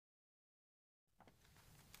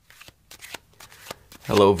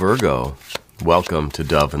Hello, Virgo. Welcome to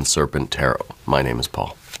Dove and Serpent Tarot. My name is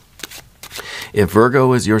Paul. If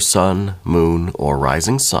Virgo is your sun, moon, or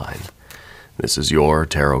rising sign, this is your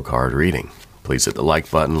tarot card reading. Please hit the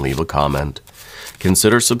like button, leave a comment.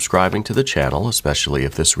 Consider subscribing to the channel, especially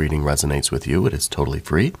if this reading resonates with you. It is totally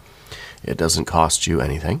free. It doesn't cost you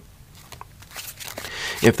anything.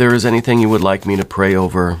 If there is anything you would like me to pray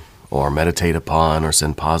over or meditate upon or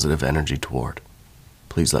send positive energy toward,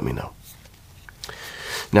 please let me know.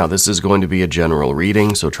 Now, this is going to be a general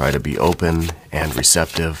reading, so try to be open and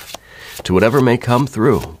receptive to whatever may come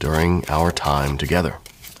through during our time together.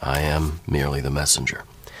 I am merely the messenger.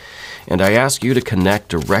 And I ask you to connect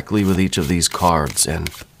directly with each of these cards and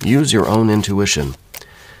use your own intuition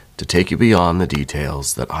to take you beyond the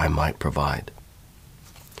details that I might provide.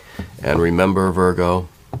 And remember, Virgo,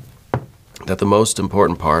 that the most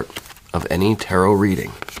important part of any tarot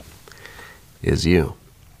reading is you.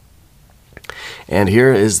 And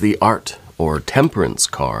here is the Art or Temperance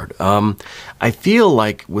card. I feel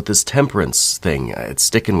like with this Temperance thing, it's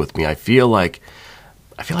sticking with me. I feel like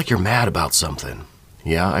you're mad about something.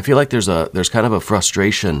 Yeah, I feel like there's kind of a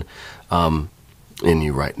frustration in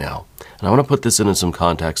you right now. And I want to put this into some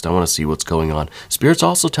context. I want to see what's going on. Spirit's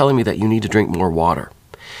also telling me that you need to drink more water.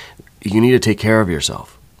 You need to take care of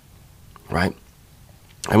yourself, right?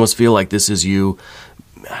 I almost feel like this is you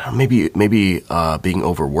maybe being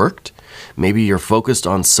overworked. Maybe you're focused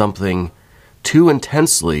on something too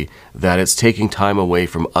intensely that it's taking time away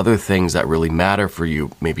from other things that really matter for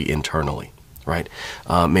you, maybe internally, right?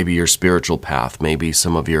 Maybe your spiritual path, maybe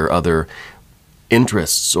some of your other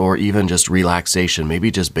interests, or even just relaxation,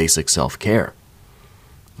 maybe just basic self-care,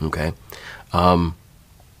 okay? I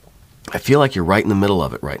feel like you're right in the middle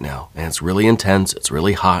of it right now, and it's really intense, it's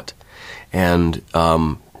really hot, and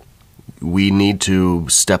we need to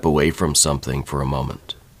step away from something for a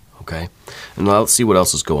moment, okay? And now let's see what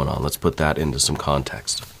else is going on. Let's put that into some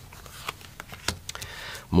context.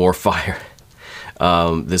 More fire.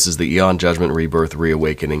 This is the Eon Judgment, Rebirth,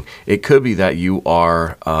 Reawakening. It could be that you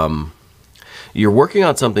are you're working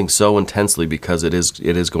on something so intensely because it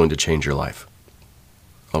is going to change your life,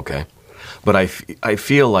 okay? But I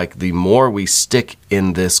feel like the more we stick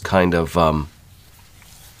in this kind of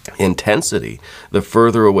intensity, the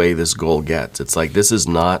further away this goal gets. It's like this is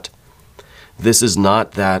not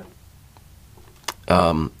that.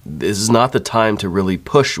 This is not the time to really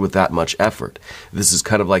push with that much effort. This is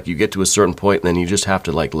kind of like you get to a certain point and then you just have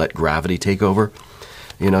to like let gravity take over.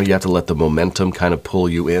 You know, you have to let the momentum kind of pull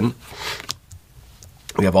you in.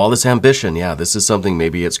 We have all this ambition. Yeah, this is something,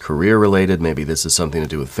 maybe it's career related. Maybe this is something to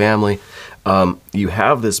do with family. You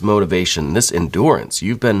have this motivation, this endurance.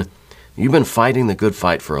 You've been fighting the good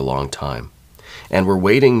fight for a long time. And we're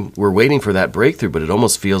waiting for that breakthrough, but it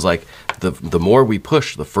almost feels like the more we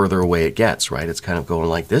push, the further away it gets, right? It's kind of going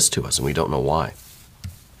like this to us, and we don't know why.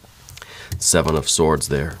 Seven of Swords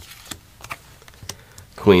there.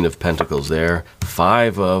 Queen of Pentacles there.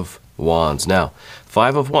 Five of Wands. Now,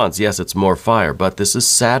 Five of Wands, yes, it's more fire, but this is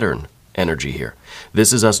Saturn energy here.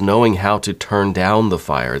 This is us knowing how to turn down the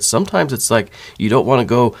fire. Sometimes it's like you don't want to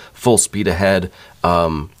go full speed ahead,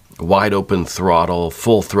 wide open throttle,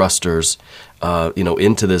 full thrusters,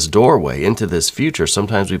 into this doorway, into this future.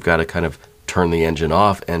 Sometimes we've got to kind of turn the engine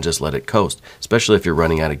off and just let it coast, especially if you're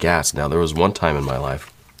running out of gas. Now, there was one time in my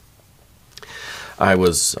life, I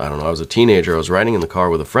was a teenager. I was riding in the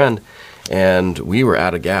car with a friend, and we were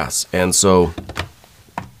out of gas. And so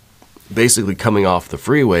basically coming off the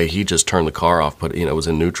freeway, he just turned the car off, it was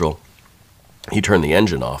in neutral. He turned the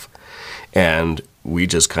engine off, and we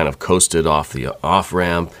just kind of coasted off the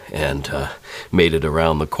off-ramp and made it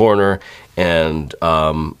around the corner, and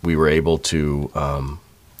we were able to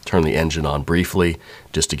turn the engine on briefly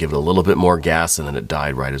just to give it a little bit more gas, and then it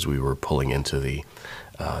died right as we were pulling into the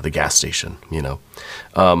gas station,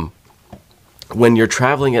 When you're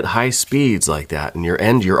traveling at high speeds like that and your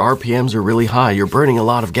RPMs are really high, you're burning a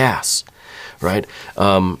lot of gas, right?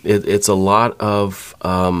 It's a lot of...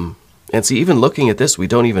 And see, even looking at this, we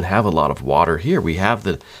don't even have a lot of water here. We have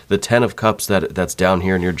the Ten of Cups that's down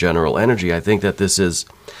here in your general energy. I think that this is,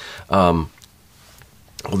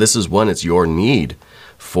 it's your need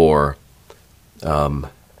for the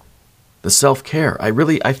self-care.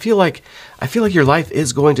 I feel like your life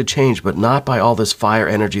is going to change, but not by all this fire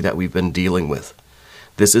energy that we've been dealing with.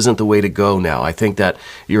 This isn't the way to go now. I think that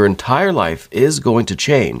your entire life is going to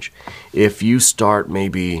change if you start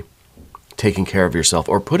maybe taking care of yourself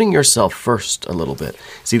or putting yourself first a little bit.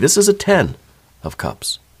 See, this is a 10 of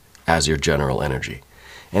Cups as your general energy.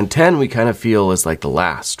 And 10 we kind of feel is like the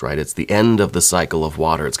last, right? It's the end of the cycle of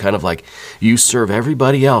water. It's kind of like you serve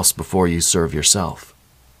everybody else before you serve yourself.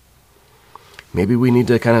 Maybe we need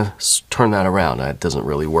to kind of turn that around. It doesn't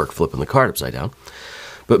really work flipping the card upside down.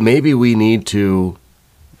 But maybe we need to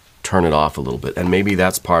turn it off a little bit. And maybe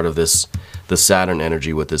that's part of this, the Saturn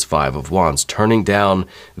energy with this Five of Wands, turning down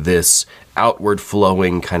this outward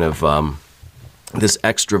flowing kind of this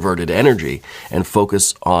extroverted energy and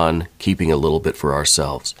focus on keeping a little bit for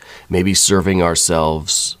ourselves. Maybe serving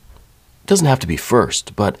ourselves doesn't have to be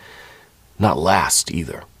first, but not last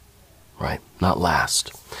either, right? Not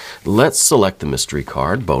last. Let's select the mystery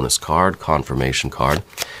card, bonus card, confirmation card.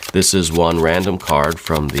 This is one random card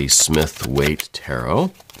from the Smith-Waite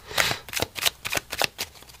Tarot.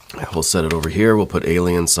 We'll set it over here. We'll put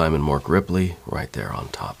Alien Simon Mork Ripley right there on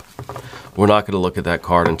top. We're not going to look at that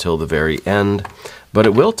card until the very end, but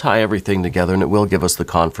it will tie everything together and it will give us the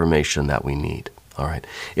confirmation that we need. All right.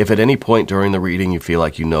 If at any point during the reading you feel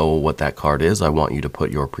like you know what that card is, I want you to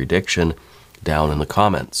put your prediction down in the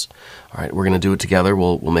comments. All right. We're going to do it together.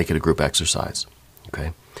 We'll make it a group exercise.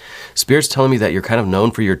 Okay. Spirit's telling me that you're kind of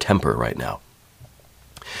known for your temper right now.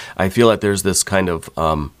 I feel like there's this kind of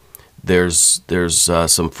there's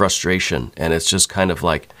some frustration, and it's just kind of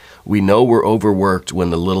like we know we're overworked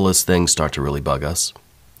when the littlest things start to really bug us.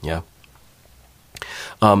 Yeah.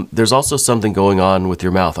 There's also something going on with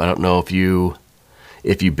your mouth. I don't know if you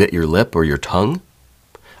bit your lip or your tongue.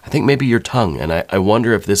 I think maybe your tongue, and I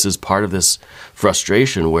wonder if this is part of this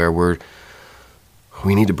frustration where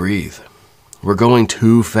we need to breathe. We're going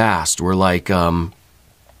too fast. We're like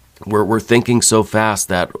we're thinking so fast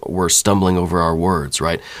that we're stumbling over our words,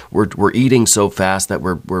 right? We're eating so fast that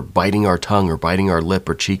we're biting our tongue or biting our lip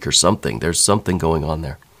or cheek or something. There's something going on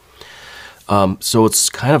there. So it's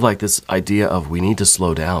kind of like this idea of we need to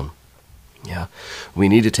slow down. Yeah, we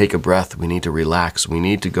need to take a breath. We need to relax. We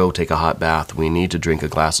need to go take a hot bath. We need to drink a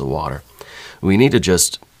glass of water. We need to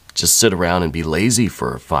just sit around and be lazy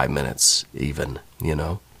for 5 minutes even, you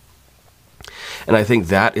know? And I think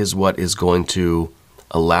that is what is going to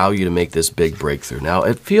allow you to make this big breakthrough. Now,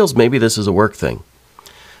 it feels maybe this is a work thing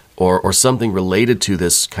or something related to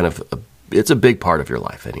this kind of, it's a big part of your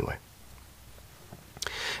life anyway.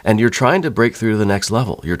 And you're trying to break through to the next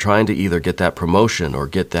level. You're trying to either get that promotion or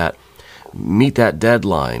meet that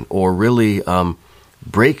deadline, or really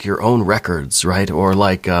break your own records, right? Or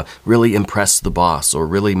like really impress the boss, or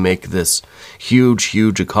really make this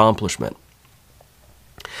huge accomplishment.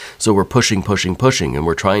 So we're pushing, and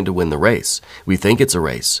we're trying to win the race. We think it's a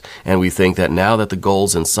race, and we think that now that the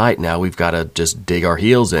goal's in sight, now we've got to just dig our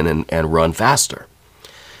heels in and run faster.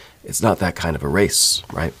 It's not that kind of a race,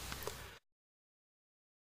 right?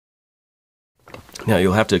 Now,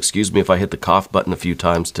 you'll have to excuse me if I hit the cough button a few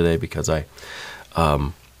times today because I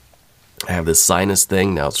have this sinus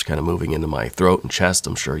thing. Now it's kind of moving into my throat and chest.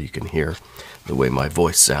 I'm sure you can hear the way my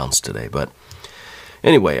voice sounds today. But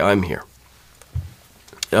anyway, I'm here.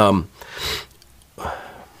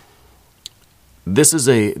 This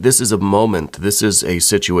is a moment, this is a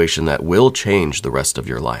situation that will change the rest of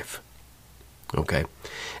your life. Okay?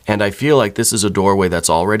 And I feel like this is a doorway that's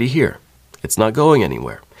already here. It's not going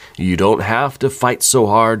anywhere. You don't have to fight so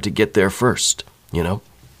hard to get there first, you know?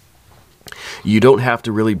 You don't have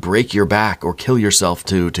to really break your back or kill yourself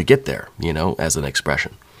to get there, you know, as an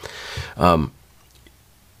expression.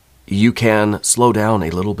 You can slow down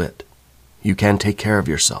a little bit. You can take care of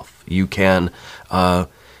yourself. You can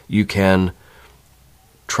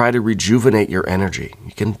try to rejuvenate your energy.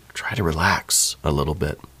 You can try to relax a little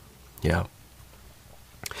bit. Yeah.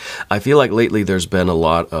 I feel like lately there's been a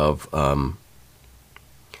lot of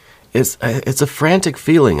it's a frantic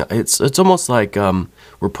feeling. It's almost like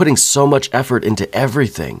we're putting so much effort into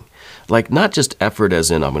everything. Like not just effort as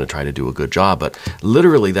in I'm going to try to do a good job, but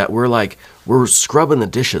literally that we're scrubbing the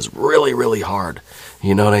dishes really hard.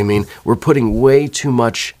 You know what I mean? We're putting way too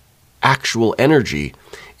much actual energy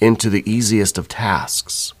into the easiest of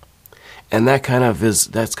tasks. And that's kind of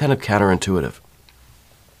counterintuitive.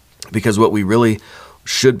 Because what we really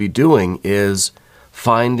should be doing is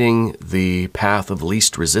finding the path of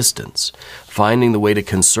least resistance, finding the way to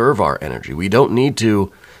conserve our energy. We don't need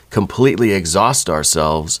to completely exhaust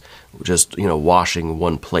ourselves just, washing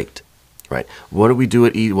one plate, right? Why don't we do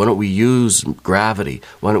it? Why don't we use gravity?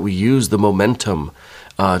 Why don't we use the momentum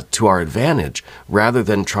to our advantage rather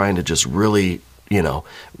than trying to just really,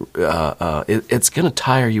 it's going to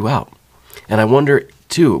tire you out. And I wonder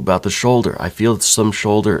too about the shoulder. I feel some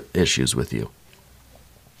shoulder issues with you.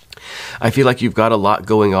 I feel like you've got a lot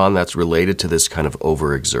going on that's related to this kind of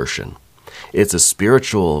overexertion. It's a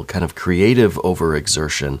spiritual, kind of creative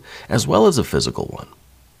overexertion as well as a physical one.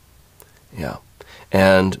 Yeah.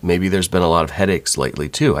 And maybe there's been a lot of headaches lately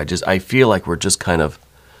too. I feel like we're just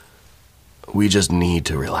we just need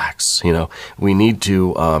to relax. We need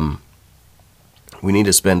to We need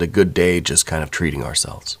to spend a good day just kind of treating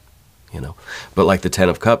ourselves, you know. But like the Ten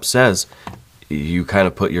of Cups says, you kind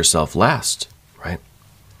of put yourself last, right?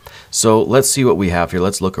 So let's see what we have here.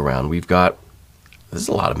 Let's look around. We've got, this is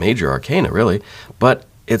a lot of major arcana, really, but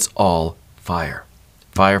it's all fire.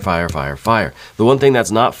 Fire, fire, fire, fire. The one thing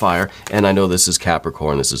that's not fire, and I know this is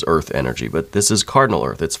Capricorn, this is earth energy, but this is cardinal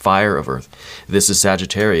earth. It's fire of earth. This is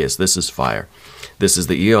Sagittarius. This is fire. This is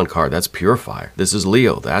the Eon card. That's pure fire. This is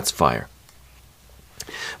Leo. That's fire.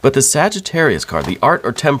 But the Sagittarius card, the Art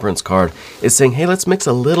or Temperance card, is saying, hey, let's mix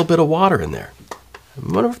a little bit of water in there.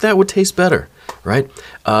 I wonder if that would taste better, right?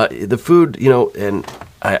 The food, you know, and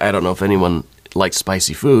I don't know if anyone likes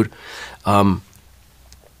spicy food.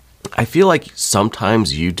 I feel like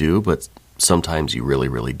sometimes you do, but sometimes you really,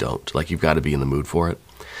 really don't. Like, you've got to be in the mood for it.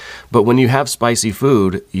 But when you have spicy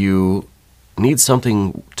food, you need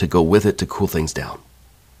something to go with it to cool things down,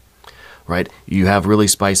 right? You have really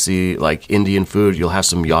spicy, like Indian food, you'll have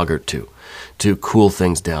some yogurt too, to cool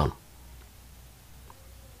things down.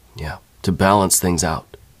 Yeah, to balance things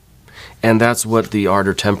out. And that's what the Art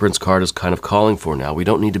or Temperance card is kind of calling for now. We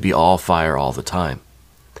don't need to be all fire all the time.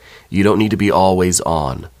 You don't need to be always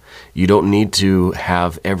on. You don't need to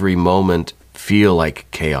have every moment feel like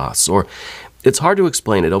chaos. Or it's hard to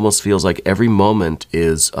explain. It almost feels like every moment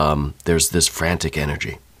is, there's this frantic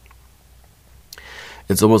energy.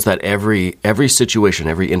 It's almost that every situation,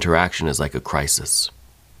 every interaction is like a crisis.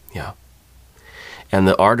 Yeah. And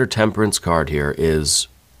the Art or Temperance card here is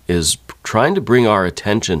trying to bring our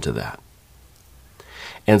attention to that.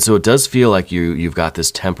 And so it does feel like you've got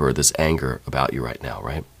this temper, this anger about you right now,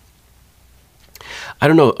 right? I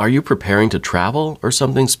don't know, are you preparing to travel or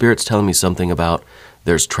something? Spirit's telling me something about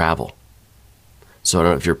there's travel. So I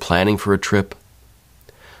don't know if you're planning for a trip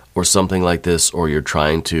or something like this, or you're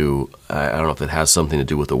trying to, I don't know if it has something to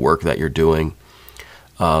do with the work that you're doing.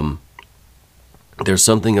 There's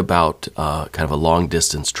something about kind of a long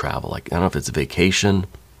distance travel. Like, I don't know if it's a vacation.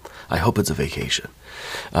 I hope it's a vacation.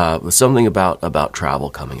 Something about travel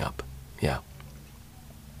coming up. Yeah.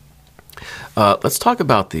 Let's talk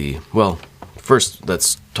about first,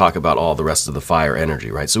 let's talk about all the rest of the fire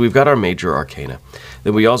energy, right? So we've got our major arcana.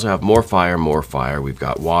 Then we also have more fire, more fire. We've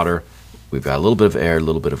got water. We've got a little bit of air, a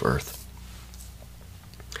little bit of earth.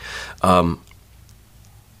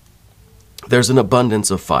 There's an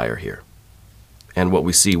abundance of fire here. And what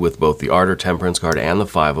we see with both the Art or Temperance card and the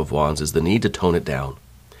Five of Wands is the need to tone it down.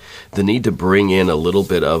 The need to bring in a little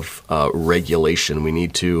bit of regulation. We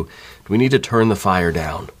need to turn the fire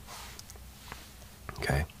down.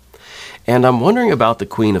 Okay. And I'm wondering about the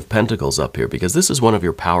Queen of Pentacles up here, because this is one of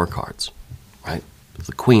your power cards, right?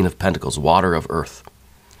 The Queen of Pentacles, water of earth.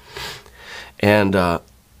 And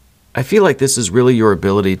I feel like this is really your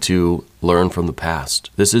ability to learn from the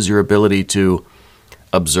past. This is your ability to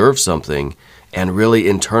observe something and really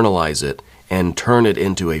internalize it and turn it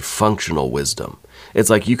into a functional wisdom. It's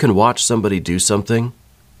like you can watch somebody do something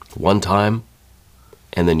one time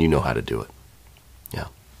and then you know how to do it. Yeah.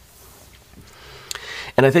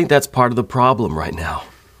 And I think that's part of the problem right now,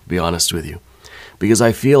 to be honest with you. Because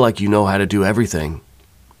I feel like you know how to do everything,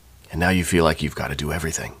 and now you feel like you've got to do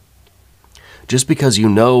everything. Just because you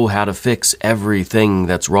know how to fix everything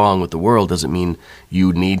that's wrong with the world doesn't mean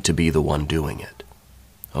you need to be the one doing it.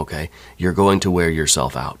 Okay? You're going to wear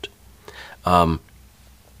yourself out.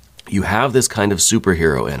 You have this kind of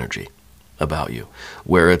superhero energy about you,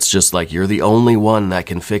 where it's just like you're the only one that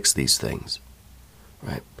can fix these things.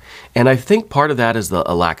 Right? And I think part of that is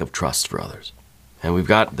a lack of trust for others. And we've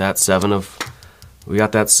got that seven of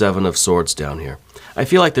swords down here. I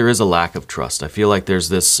feel like there is a lack of trust. I feel like there's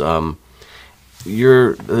this,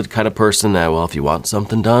 you're the kind of person that, well, if you want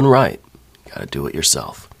something done right, you got to do it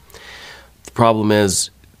yourself. The problem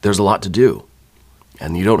is there's a lot to do,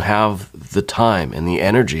 and you don't have the time and the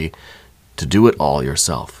energy to do it all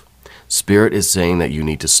yourself. Spirit is saying that you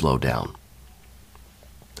need to slow down.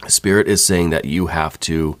 Spirit is saying that you have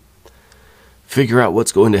to figure out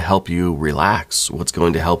what's going to help you relax, what's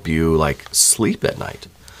going to help you, like, sleep at night.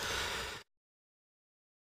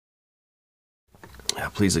 Yeah,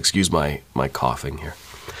 please excuse my coughing here.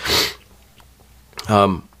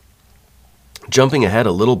 Jumping ahead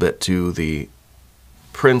a little bit to the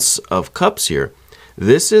Prince of Cups here,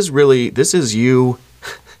 this is you,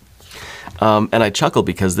 and I chuckle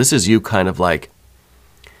because this is you kind of like,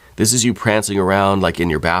 this is you prancing around like in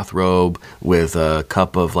your bathrobe with a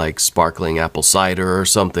cup of like sparkling apple cider or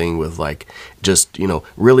something, with like just, you know,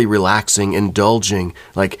 really relaxing, indulging,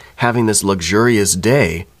 like having this luxurious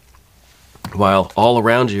day. while all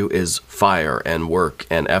around you is fire and work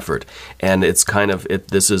and effort. And it's kind of,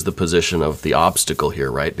 this is the position of the obstacle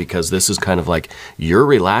here, right? Because this is kind of like you're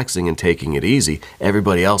relaxing and taking it easy.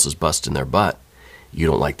 Everybody else is busting their butt. You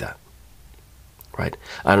don't like that, right?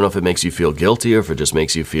 I don't know if it makes you feel guilty or if it just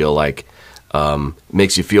makes you feel like,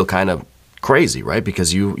 makes you feel kind of crazy, right?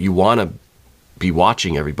 Because you want to be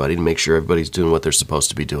watching everybody to make sure everybody's doing what they're supposed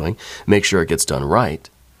to be doing, make sure it gets done right.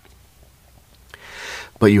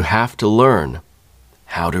 But you have to learn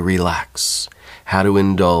how to relax, how to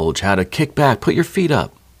indulge, how to kick back, put your feet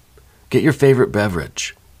up, get your favorite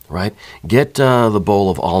beverage, right? Get the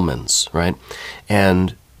bowl of almonds, right?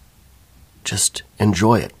 And just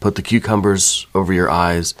enjoy it. Put the cucumbers over your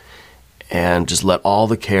eyes and just let all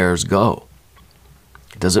the cares go.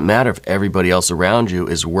 It doesn't matter if everybody else around you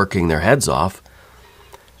is working their heads off.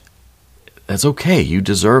 That's okay. You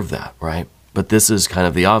deserve that, right? But this is kind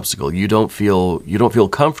of the obstacle. You don't feel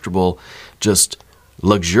comfortable just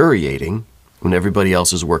luxuriating when everybody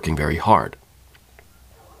else is working very hard.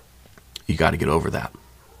 You got to get over that.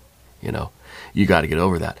 You know, you got to get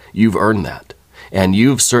over that. You've earned that. And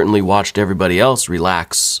you've certainly watched everybody else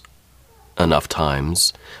relax enough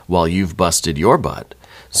times while you've busted your butt.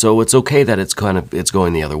 So it's okay that it's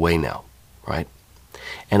going the other way now, right?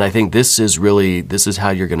 And I think this is how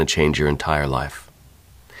you're going to change your entire life.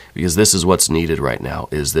 Because this is what's needed right now,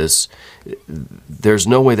 is this. There's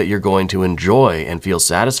no way that you're going to enjoy and feel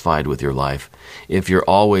satisfied with your life if you're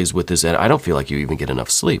always with this. And I don't feel like you even get enough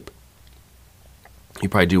sleep. You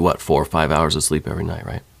probably do, what, 4 or 5 hours of sleep every night,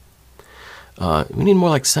 right? We need more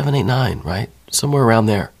like 7, 8, 9, right? Somewhere around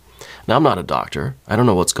there. Now, I'm not a doctor. I don't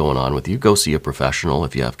know what's going on with you. Go see a professional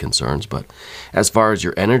if you have concerns. But as far as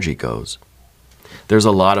your energy goes, there's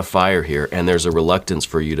a lot of fire here, and there's a reluctance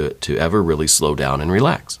for you to ever really slow down and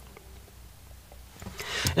relax.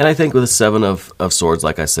 And I think with the Seven of Swords,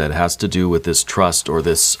 like I said, has to do with this trust or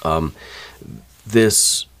this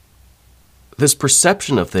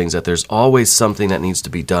perception of things, that there's always something that needs to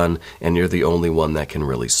be done, and you're the only one that can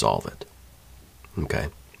really solve it. Okay.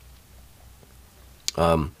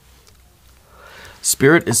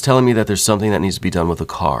 Spirit is telling me that there's something that needs to be done with the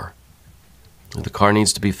car. The car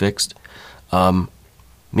needs to be fixed.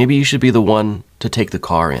 Maybe you should be the one to take the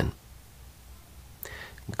car in.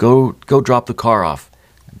 Go drop the car off.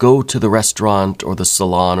 Go to the restaurant or the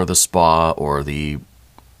salon or the spa or the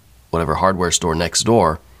whatever hardware store next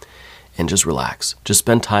door and just relax. Just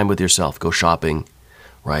spend time with yourself. Go shopping,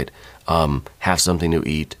 right? Have something to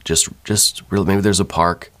eat. Maybe there's a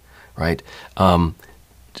park, right?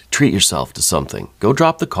 Treat yourself to something. Go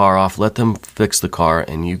drop the car off. Let them fix the car,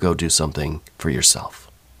 and you go do something for yourself.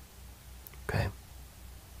 Okay.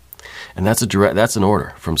 And that's an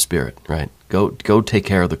order from Spirit, right? Go take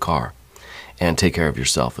care of the car and take care of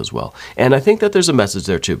yourself as well. And I think that there's a message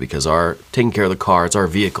there too, because taking care of the car, it's our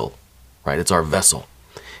vehicle, right? It's our vessel.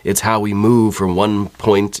 It's how we move from one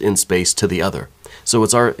point in space to the other. So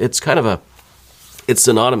it's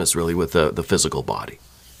synonymous really with the physical body.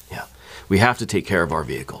 Yeah. We have to take care of our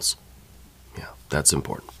vehicles. Yeah, that's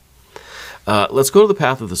important. Let's go to the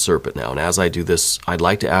path of the serpent now. And as I do this, I'd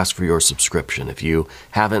like to ask for your subscription. If you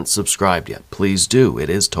haven't subscribed yet, please do.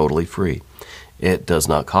 It is totally free. It does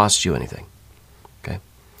not cost you anything. Okay.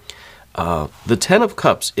 The Ten of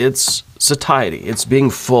Cups, it's satiety. It's being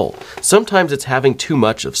full. Sometimes it's having too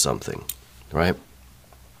much of something, right?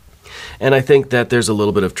 And I think that there's a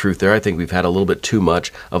little bit of truth there. I think we've had a little bit too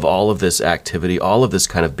much of all of this activity, all of this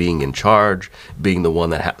kind of being in charge, being the one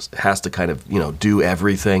that has to kind of, do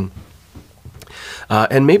everything.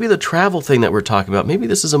 And maybe the travel thing that we're talking about, maybe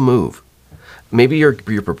this is a move. Maybe you're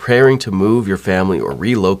preparing to move your family or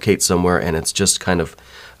relocate somewhere, and it's just kind of,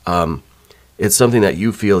 it's something that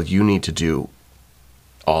you feel you need to do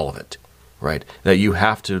all of it, right? That you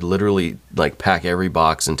have to literally like pack every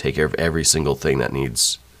box and take care of every single thing that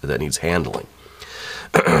needs handling.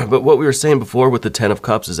 But what we were saying before with the Ten of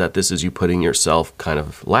Cups is that this is you putting yourself kind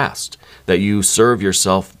of last. That you serve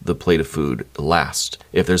yourself the plate of food last.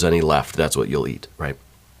 If there's any left, that's what you'll eat, right?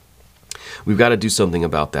 We've got to do something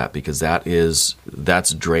about that, because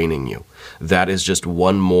that's draining you. That is just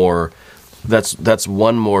one more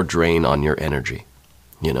drain on your energy,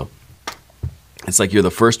 It's like you're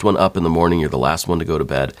the first one up in the morning, you're the last one to go to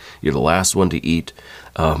bed, you're the last one to eat.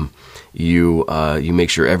 You make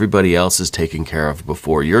sure everybody else is taken care of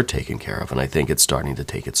before you're taken care of, and I think it's starting to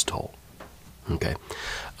take its toll. Okay.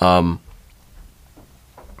 I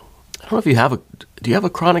don't know if do you have a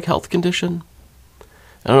chronic health condition?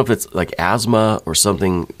 I don't know if it's like asthma or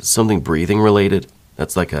something breathing related.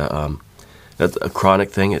 That's like that's a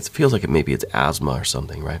chronic thing. It feels like maybe it's asthma or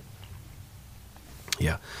something, right?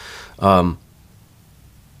 Yeah.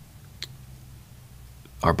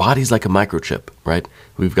 our body's like a microchip, right?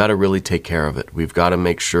 We've got to really take care of it. We've got to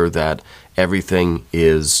make sure that everything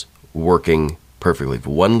is working perfectly. If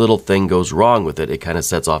one little thing goes wrong with it, it kind of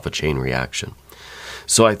sets off a chain reaction.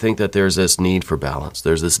 So I think that there's this need for balance.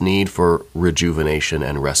 There's this need for rejuvenation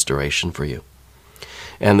and restoration for you.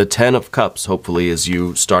 And the Ten of Cups, hopefully, is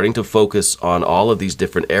you starting to focus on all of these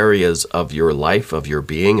different areas of your life, of your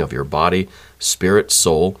being, of your body, spirit,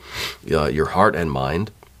 soul, your heart and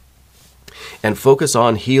mind. And focus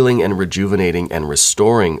on healing and rejuvenating and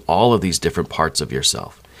restoring all of these different parts of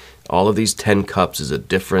yourself. All of these 10 cups is a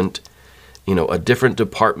different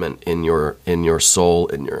department in your soul,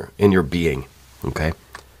 in your being. Okay?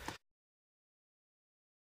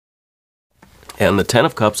 And the Ten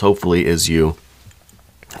of Cups, hopefully, is you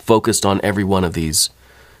focused on every one of these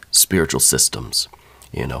spiritual systems.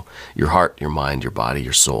 Your heart, your mind, your body,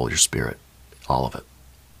 your soul, your spirit, all of it.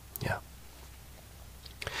 Yeah.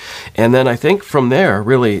 And then I think from there,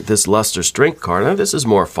 really, this Luster Strength card, now this is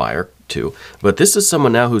more fire too, but this is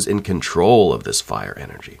someone now who's in control of this fire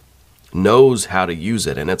energy, knows how to use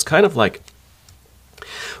it. And it's kind of like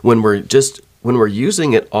when we're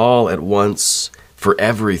using it all at once for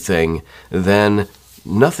everything, then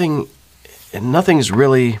nothing's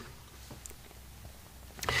really,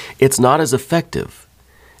 it's not as effective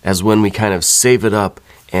as when we kind of save it up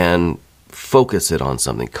and focus it on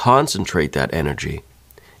something, concentrate that energy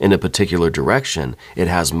in a particular direction. It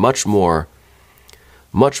has much more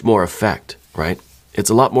effect, right? It's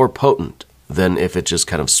a lot more potent than if it just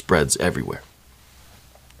kind of spreads everywhere.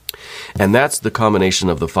 And that's the combination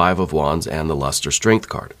of the Five of Wands and the Luster Strength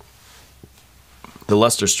card. The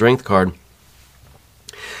Luster Strength card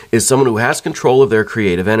is someone who has control of their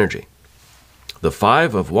creative energy. The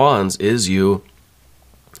Five of Wands is you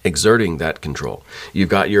exerting that control. You've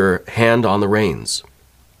got your hand on the reins.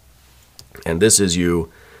 And this is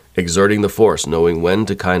you exerting the force, knowing when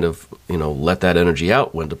to kind of, let that energy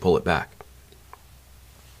out, when to pull it back.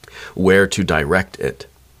 Where to direct it,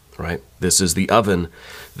 right? This is the oven.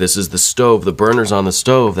 This is the stove, the burners on the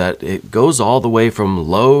stove, that it goes all the way from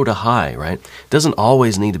low to high, right? It doesn't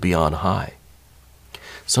always need to be on high.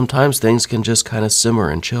 Sometimes things can just kind of simmer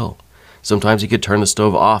and chill. Sometimes you could turn the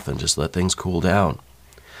stove off and just let things cool down.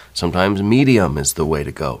 Sometimes medium is the way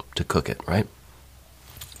to go to cook it, right?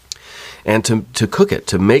 And to cook it,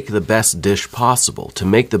 to make the best dish possible, to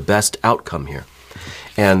make the best outcome here.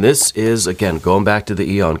 And this is, again, going back to the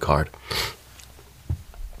Eon card,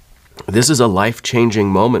 this is a life-changing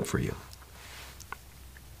moment for you.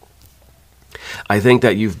 I think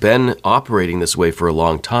that you've been operating this way for a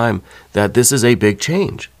long time, that this is a big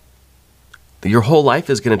change. Your whole life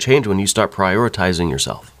is going to change when you start prioritizing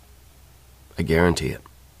yourself. I guarantee it.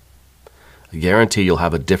 I guarantee you'll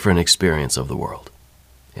have a different experience of the world.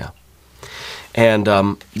 Yeah.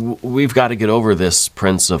 And we've got to get over this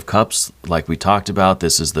Prince of Cups, like we talked about.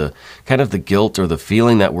 This is the kind of the guilt or the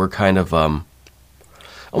feeling that we're kind of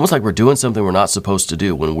almost like we're doing something we're not supposed to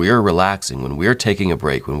do. When we're relaxing, when we're taking a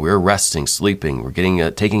break, when we're resting, sleeping, we're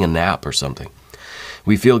taking a nap or something.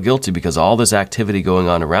 We feel guilty because all this activity going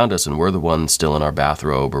on around us, and we're the one still in our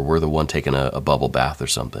bathrobe, or we're the one taking a bubble bath or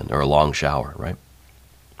something, or a long shower, right?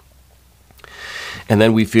 And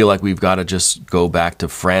then we feel like we've got to just go back to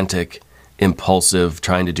frantic, impulsive,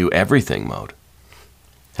 trying to do everything mode.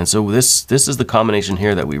 And so this is the combination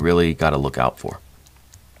here that we really got to look out for.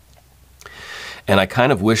 And I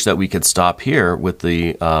kind of wish that we could stop here with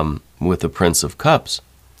the Prince of Cups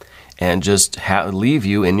and just leave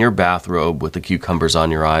you in your bathrobe with the cucumbers on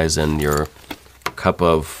your eyes and your cup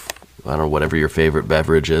of, I don't know, whatever your favorite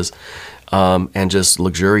beverage is, and just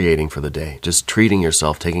luxuriating for the day, just treating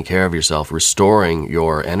yourself, taking care of yourself, restoring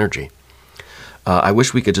your energy. I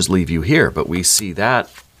wish we could just leave you here, but we see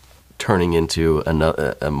that turning into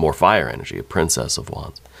a more fire energy, a Princess of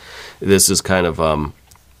Wands. This is kind of...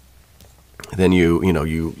 Then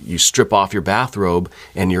you strip off your bathrobe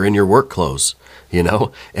and you're in your work clothes,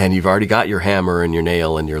 and you've already got your hammer and your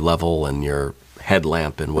nail and your level and your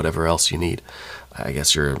headlamp and whatever else you need. I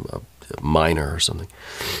guess you're a miner or something.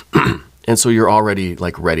 And so you're already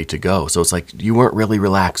like ready to go. So it's like you weren't really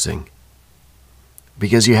relaxing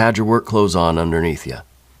because you had your work clothes on underneath you,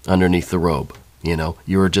 underneath the robe. You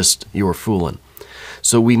were fooling.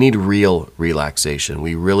 So we need real relaxation.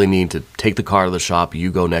 We really need to take the car to the shop.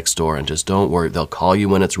 You go next door and just don't worry. They'll call you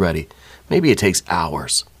when it's ready. Maybe it takes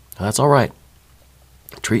hours. That's all right.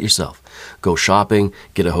 Treat yourself. Go shopping,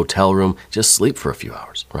 get a hotel room, just sleep for a few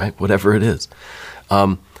hours, right? Whatever it is.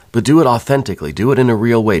 But do it authentically. Do it in a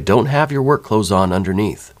real way. Don't have your work clothes on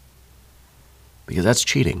underneath because that's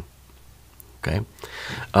cheating. Okay?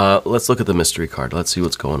 Let's look at the mystery card. Let's see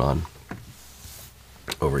what's going on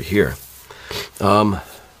over here.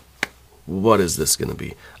 what is this going to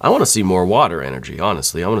be? I want to see more water energy,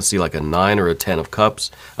 honestly. I want to see like a 9 or a 10 of cups.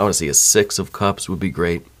 I want to see a 6 of cups would be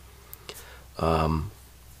great. I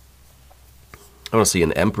want to see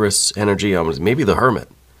an Empress energy. Maybe the Hermit.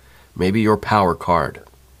 Maybe your power card.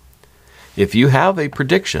 If you have a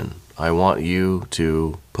prediction, I want you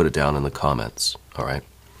to put it down in the comments. All right.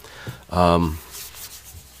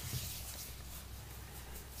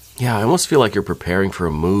 Yeah, I almost feel like you're preparing for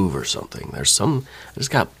a move or something. I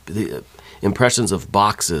just got the impressions of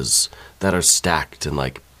boxes that are stacked and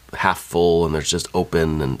like half full, and there's just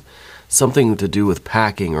open, and something to do with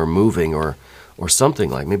packing or moving or something,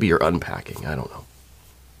 like maybe you're unpacking. I don't know.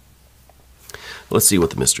 Let's see what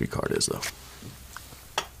the mystery card is, though.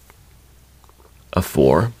 A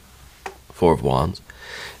 4 of Wands.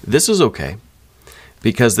 This is okay,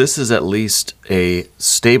 because this is at least a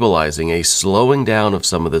stabilizing, a slowing down of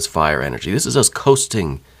some of this fire energy. This is us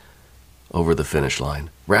coasting over the finish line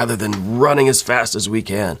rather than running as fast as we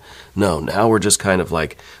can. No, now we're just kind of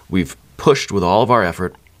like, we've pushed with all of our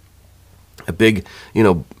effort. A big,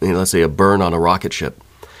 let's say a burn on a rocket ship.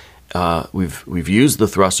 We've used the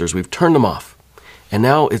thrusters, we've turned them off. And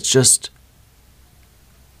now it's just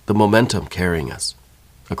the momentum carrying us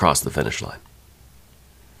across the finish line.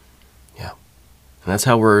 Yeah. And that's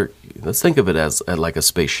how let's think of it as like a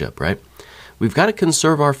spaceship, right? We've got to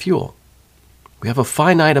conserve our fuel. We have a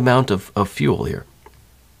finite amount of fuel here.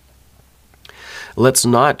 Let's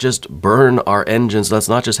not just burn our engines. Let's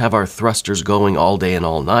not just have our thrusters going all day and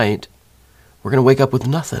all night. We're going to wake up with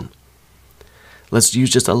nothing. Let's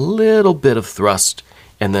use just a little bit of thrust,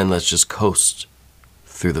 and then let's just coast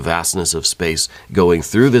through the vastness of space, going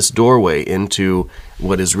through this doorway into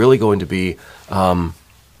what is really going to be a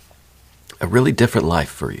really different life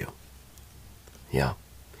for you. Yeah.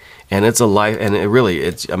 And it's a life, and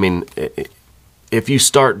if you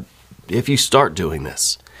start doing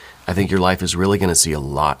this, I think your life is really going to see a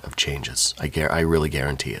lot of changes. I really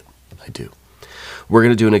guarantee it. I do. We're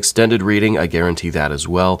going to do an extended reading. I guarantee that as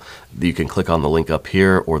well. You can click on the link up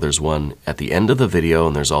here, or there's one at the end of the video,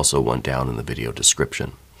 and there's also one down in the video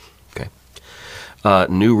description. Okay.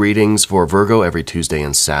 New readings for Virgo every Tuesday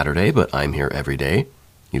and Saturday, but I'm here every day.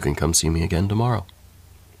 You can come see me again tomorrow.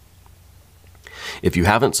 If you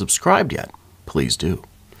haven't subscribed yet, please do.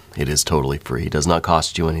 It is totally free. It does not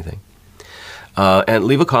cost you anything. And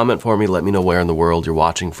leave a comment for me. Let me know where in the world you're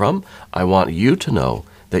watching from. I want you to know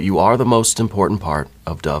that you are the most important part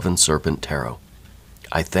of Dove and Serpent Tarot.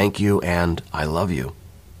 I thank you and I love you.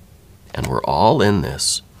 And we're all in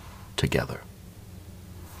this together.